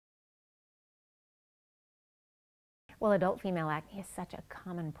Well, adult female acne is such a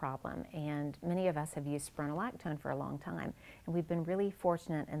common problem, and many of us have used spironolactone for a long time. And we've been really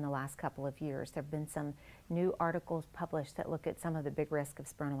fortunate in the last couple of years. There have been some new articles published that look at some of the big risks of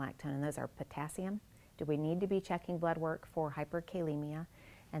spironolactone, and those are potassium. Do we need to be checking blood work for hyperkalemia?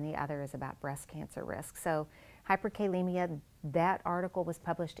 And the other is about breast cancer risk. So hyperkalemia, that article was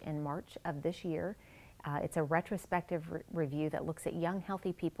published in March of this year. It's a retrospective review that looks at young,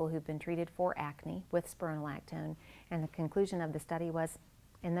 healthy people who've been treated for acne with spironolactone. And the conclusion of the study was,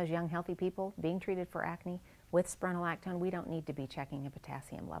 in those young, healthy people being treated for acne with spironolactone, we don't need to be checking a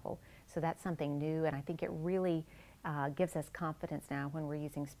potassium level. So that's something new, and I think it really gives us confidence now when we're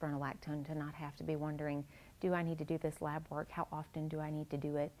using spironolactone to not have to be wondering, do I need to do this lab work? How often do I need to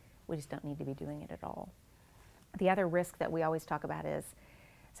do it? We just don't need to be doing it at all. The other risk that we always talk about is,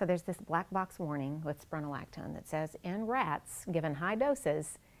 so there's this black box warning with spironolactone that says in rats, given high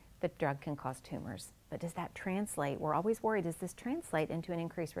doses, the drug can cause tumors. But does that translate? We're always worried, does this translate into an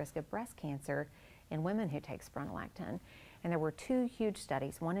increased risk of breast cancer in women who take spironolactone? And there were two huge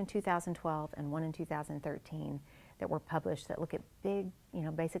studies, one in 2012 and one in 2013, that were published that look at big,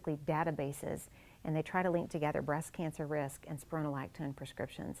 basically databases, and they try to link together breast cancer risk and spironolactone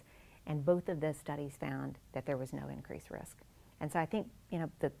prescriptions. And both of those studies found that there was no increased risk. And so I think,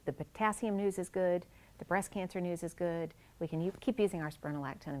 the potassium news is good, the breast cancer news is good. We can keep using our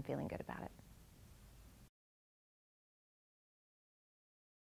spironolactone and feeling good about it.